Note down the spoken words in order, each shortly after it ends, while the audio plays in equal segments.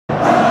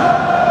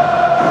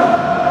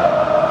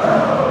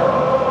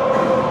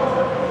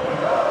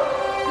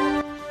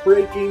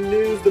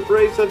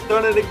Braves have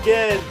done it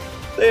again.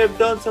 They have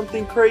done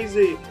something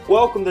crazy.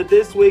 Welcome to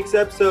this week's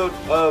episode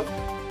of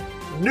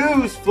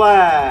News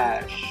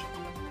Flash.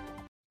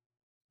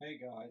 Hey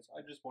guys, I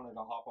just wanted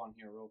to hop on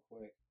here real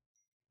quick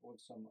with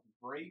some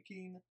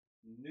breaking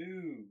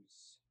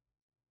news.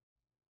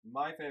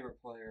 My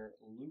favorite player,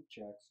 Luke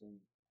Jackson,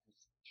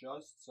 has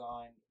just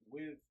signed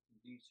with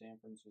the San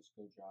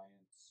Francisco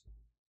Giants.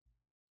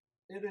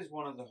 It is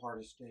one of the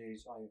hardest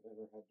days I have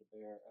ever had to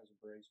bear as a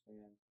Braves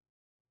fan.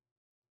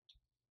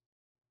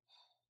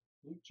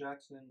 Luke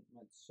Jackson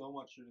meant so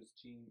much to this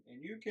team,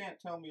 and you can't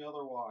tell me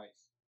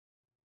otherwise.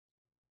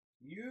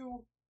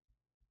 You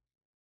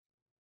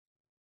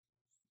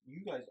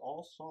guys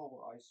all saw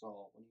what I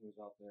saw when he was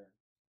out there.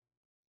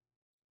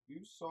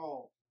 You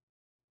saw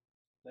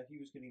that he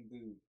was getting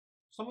booed.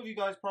 Some of you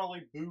guys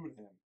probably booed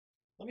him.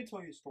 Let me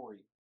tell you a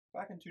story.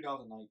 Back in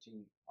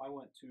 2019, I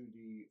went to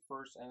the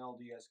first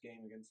NLDS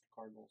game against the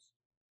Cardinals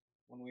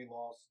when we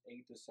lost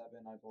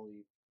 8-7, I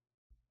believe.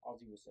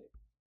 Ozzie was safe.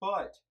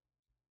 But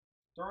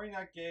during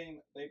that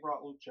game, they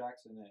brought Luke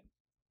Jackson in.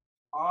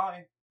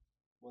 I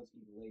was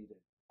elated.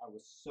 I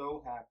was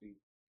so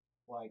happy.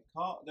 Like,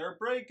 they're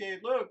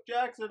breaking Luke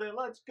Jackson and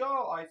let's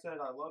go. I said,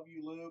 I love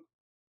you, Luke.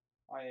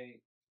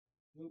 I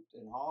hooped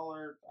and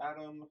hollered at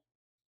him.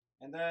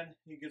 And then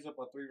he gives up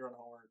a 3-run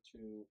homer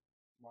to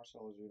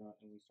Marcell Ozuna,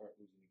 and we start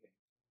losing the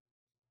game.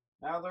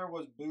 Now there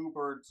was boo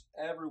birds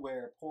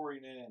everywhere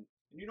pouring in.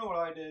 And you know what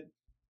I did?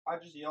 I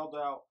just yelled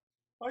out,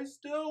 I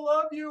still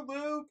love you,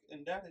 Luke.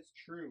 And that is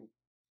true.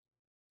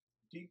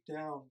 Deep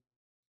down,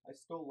 I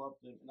still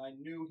loved him, and I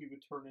knew he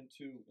would turn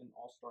into an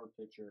all-star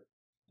pitcher.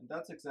 And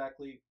that's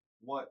exactly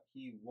what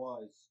he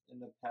was in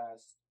the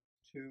past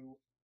 3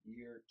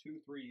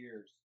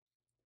 years.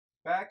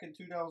 Back in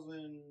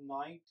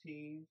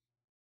 2019,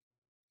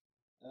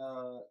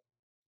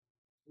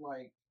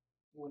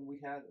 when we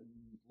had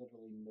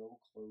literally no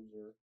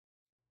closer,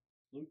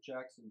 Luke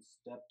Jackson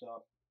stepped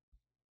up,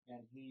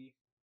 and he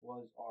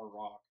was our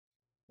rock.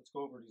 Let's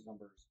go over these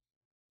numbers.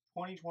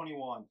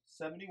 2021,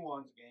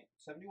 71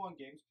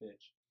 games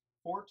pitched,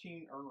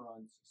 14 earned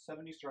runs,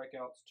 70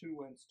 strikeouts, 2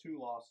 wins, 2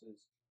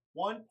 losses,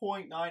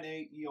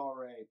 1.98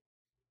 ERA.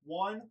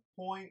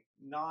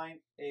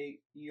 1.98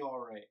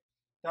 ERA.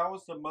 That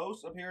was the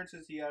most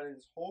appearances he had in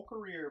his whole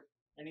career,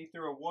 and he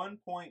threw a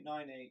 1.98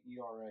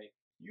 ERA.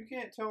 You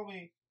can't tell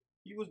me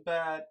he was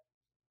bad,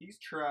 he's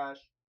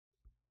trash,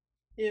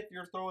 if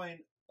you're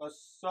throwing a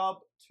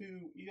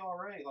sub-2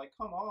 ERA. Like,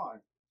 come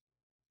on.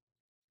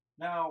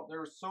 Now, there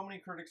are so many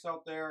critics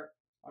out there.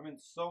 I'm in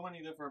so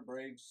many different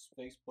Braves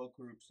Facebook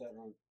groups that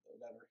are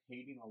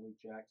hating on Luke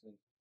Jackson.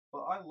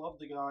 But I love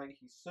the guy.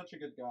 He's such a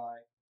good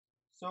guy.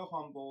 So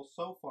humble,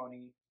 so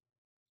funny.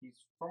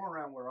 He's from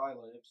around where I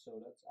live,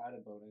 so that's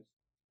added bonus.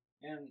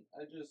 And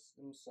I just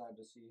am sad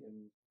to see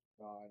him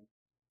gone.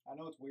 I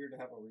know it's weird to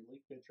have a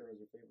relief pitcher as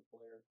your favorite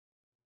player,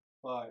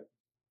 but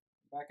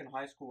back in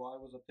high school I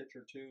was a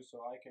pitcher too,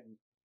 so I can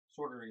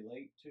sort of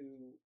relate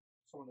to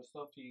some of the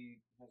stuff he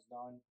has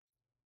done.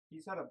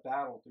 He's had a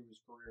battle through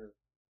his career.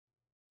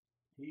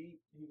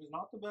 He was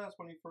not the best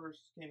when he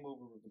first came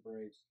over with the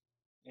Braves.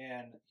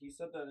 And he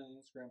said that in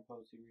an Instagram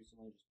post he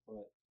recently just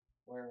put,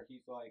 where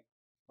he's like,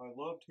 I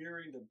loved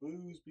hearing the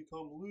boos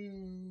become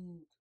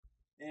Luke.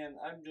 And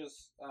I don't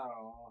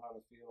know how to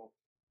feel.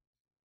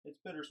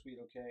 It's bittersweet,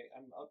 okay?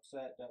 I'm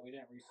upset that we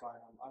didn't re-sign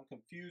him. I'm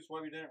confused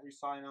why we didn't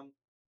re-sign him.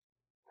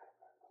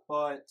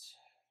 But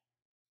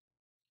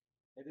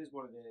it is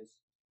what it is.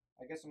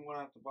 I guess I'm going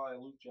to have to buy a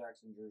Luke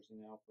Jackson jersey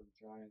now for the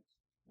Giants.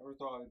 Never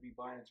thought I would be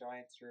buying a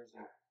Giants jersey,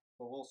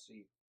 but we'll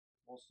see.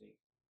 We'll see.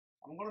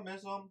 I'm going to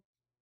miss him.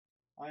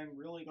 I'm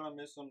really going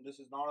to miss him. This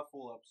is not a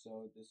full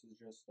episode. This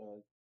is just a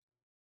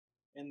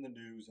in the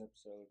news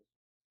episode,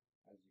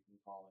 as you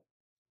can call it.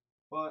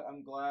 But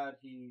I'm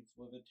glad he's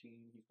with a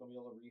team. He's going to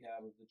be able to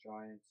rehab with the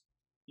Giants.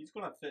 He's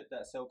going to fit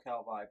that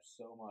SoCal vibe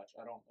so much.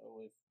 I don't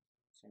know if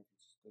San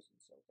Francisco's in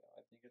SoCal.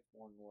 I think it's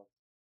more north.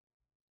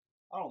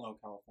 I don't know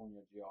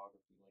California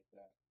geography like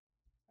that.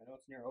 I know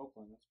it's near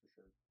Oakland, that's for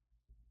sure.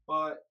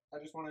 But I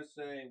just want to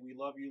say we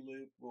love you,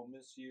 Luke. We'll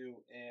miss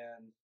you,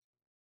 and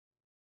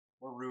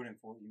we're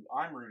rooting for you.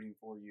 I'm rooting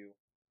for you.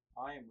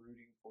 I am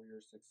rooting for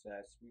your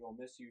success. We will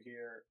miss you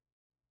here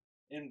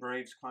in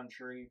Braves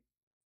country.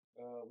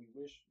 We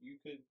wish you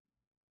could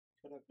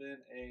have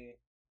been a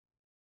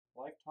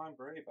lifetime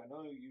Brave. I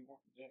know you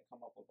didn't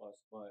come up with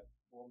us, but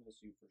we'll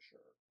miss you for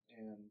sure.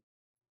 And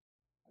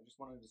I just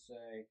wanted to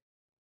say,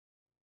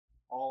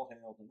 all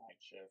hail the night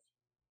shift.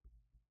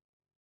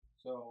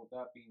 So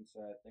that being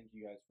said, thank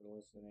you guys for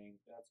listening.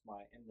 That's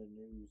my in the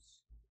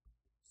news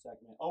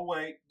segment. Oh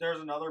wait, there's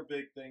another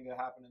big thing that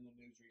happened in the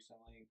news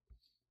recently.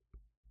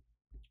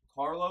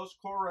 Carlos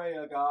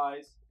Correa,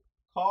 guys.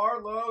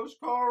 Carlos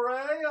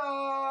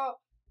Correa!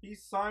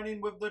 He's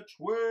signing with the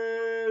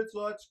Twins.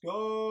 Let's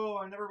go.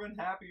 I've never been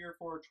happier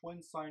for a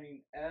Twins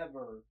signing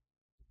ever.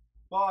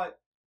 But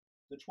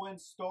the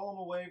Twins stole him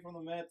away from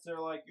the Mets. They're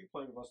like, you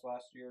played with us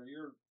last year.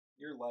 Your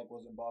leg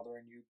wasn't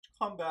bothering you.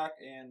 Come back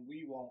and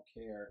we won't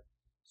care.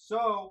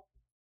 So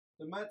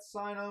the Mets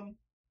sign him.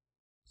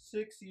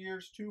 6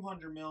 years,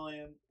 $200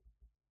 million.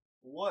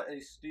 What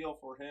a steal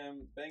for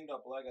him. Banged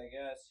up leg, I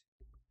guess.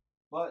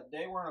 But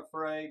they weren't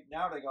afraid.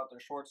 Now they got their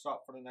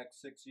shortstop for the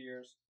next 6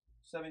 years.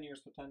 7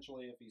 years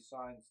potentially if he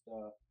signs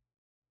the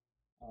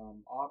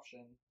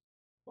option.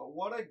 But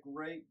what a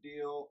great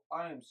deal.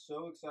 I am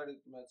so excited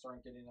the Mets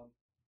aren't getting him.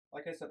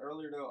 Like I said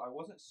earlier, though, I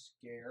wasn't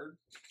scared.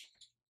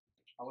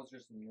 I was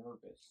just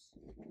nervous.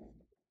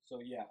 So,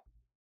 yeah.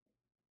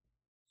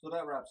 So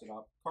that wraps it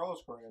up.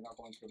 Carlos Correa not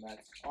going to the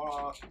Mets.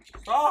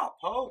 Stop,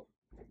 Hope!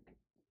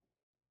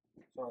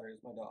 Sorry,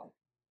 it's my dog.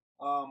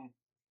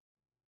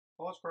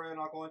 Carlos Correa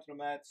not going to the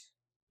Mets.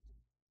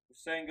 We're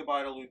saying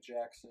goodbye to Luke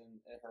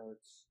Jackson. It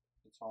hurts.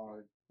 It's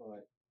hard,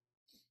 but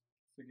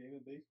it's a game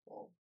of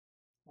baseball.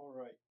 All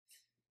right.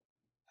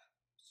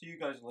 See you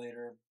guys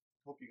later.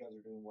 Hope you guys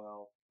are doing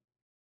well.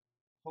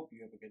 Hope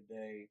you have a good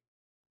day.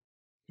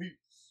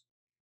 Peace.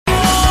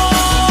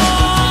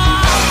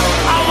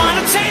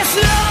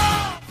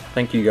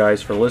 Thank you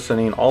guys for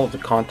listening. All of the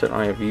content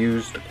I have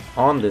used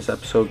on this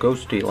episode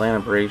goes to the Atlanta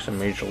Braves and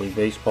Major League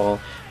Baseball,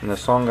 and the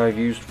song I've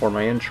used for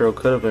my intro,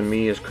 Could Have Been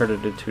Me, is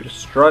credited to the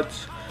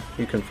Struts.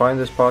 You can find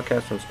this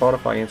podcast on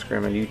Spotify,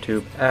 Instagram, and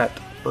YouTube at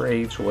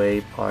Braves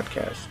Way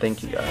Podcast.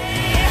 Thank you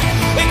guys.